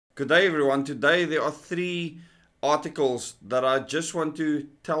Good day everyone. Today there are three articles that I just want to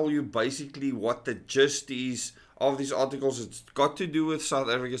tell you basically what the gist is of these articles. It's got to do with South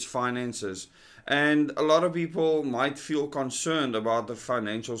Africa's finances, and a lot of people might feel concerned about the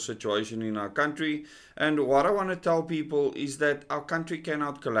financial situation in our country. And what I want to tell people is that our country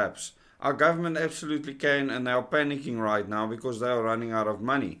cannot collapse. Our government absolutely can, and they are panicking right now because they are running out of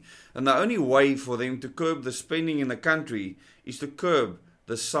money. And the only way for them to curb the spending in the country is to curb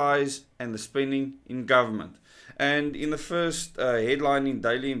the size and the spending in government. And in the first headline in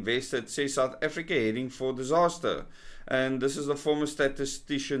Daily Investor, it says South Africa heading for disaster. And this is the former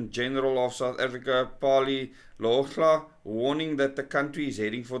Statistician General of South Africa, Pali Lohla, warning that the country is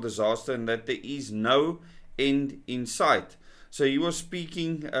heading for disaster and that there is no end in sight. So he was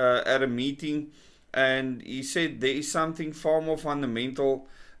speaking at a meeting, and he said there is something far more fundamental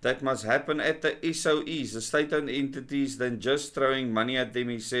that must happen at the SOEs, the state-owned entities, than just throwing money at them.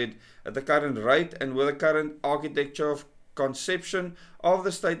 He said, at the current rate and with the current architecture of conception of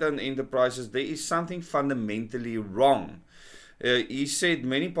the state-owned enterprises, there is something fundamentally wrong. He said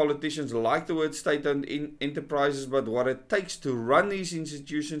many politicians like the word state-owned enterprises, but what it takes to run these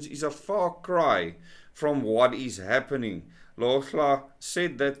institutions is a far cry from what is happening. Lohla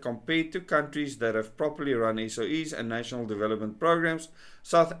said that compared to countries that have properly run SOEs and national development programs,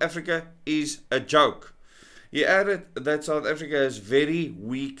 South Africa is a joke. He added that South Africa has very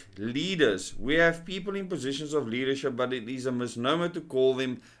weak leaders. We have people in positions of leadership, but it is a misnomer to call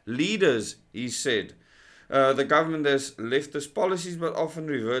them leaders, he said. The government has leftist policies, but often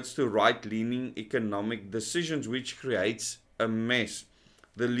reverts to right-leaning economic decisions, which creates a mess.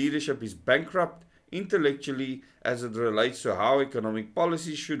 The leadership is bankrupt intellectually as it relates to how economic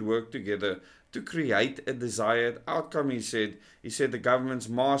policies should work together to create a desired outcome, he said. He said the government's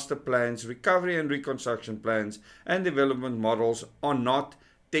master plans, recovery and reconstruction plans, and development models are not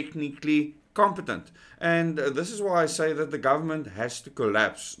technically competent. And this is why I say that the government has to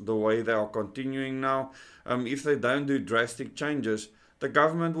collapse the way they are continuing now. If they don't do drastic changes, the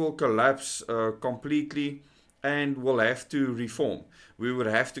government will collapse completely and will have to reform. We would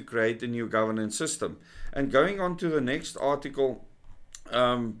have to create a new governance system. And going on to the next article,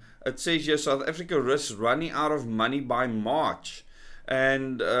 it says here South Africa risks running out of money by March.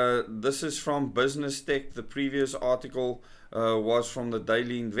 And this is from Business Tech. The previous article was from the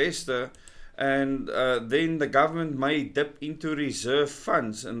Daily Investor. And then the government may dip into reserve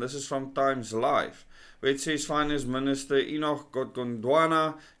funds. And this is from Times Live, where it says Finance Minister Enoch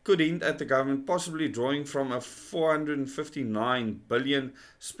could hint at the government possibly drawing from a 459 billion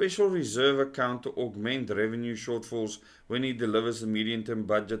special reserve account to augment revenue shortfalls when he delivers the medium-term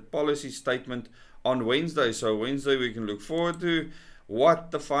budget policy statement on Wednesday. So Wednesday we can look forward to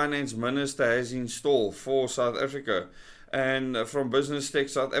what the Finance Minister has in store for South Africa. And from Business Tech,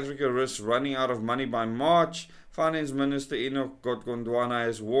 South Africa risks running out of money by March. Finance Minister Enoch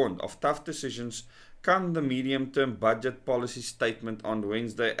has warned of tough decisions come the medium-term budget policy statement on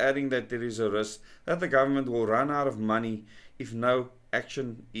Wednesday, adding that there is a risk that the government will run out of money if no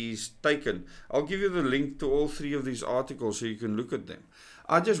action is taken. I'll give you the link to all three of these articles so you can look at them.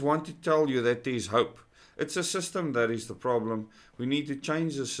 I just want to tell you that there is hope. It's a system that is the problem. We need to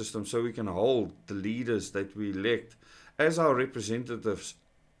change the system so we can hold the leaders that we elect as our representatives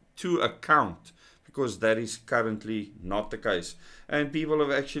to account, because that is currently not the case. And people have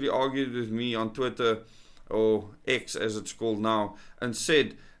actually argued with me on Twitter, or X as it's called now, and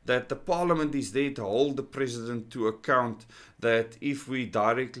said that the parliament is there to hold the president to account, that if we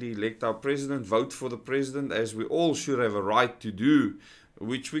directly elect our president, vote for the president, as we all should have a right to do,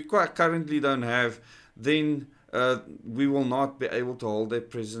 which we currently don't have, then we will not be able to hold that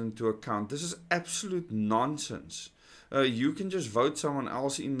president to account. This is absolute nonsense. You can just vote someone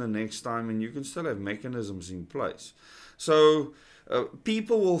else in the next time and you can still have mechanisms in place. So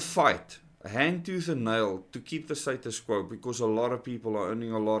people will fight hand, tooth and nail to keep the status quo, because a lot of people are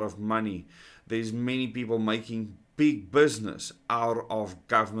earning a lot of money. There's many people making big business out of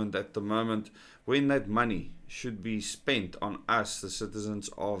government at the moment, when that money should be spent on us, the citizens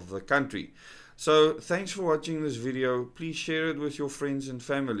of the country. So thanks for watching this video. Please share it with your friends and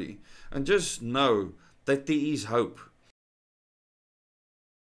family, and just know that there is hope.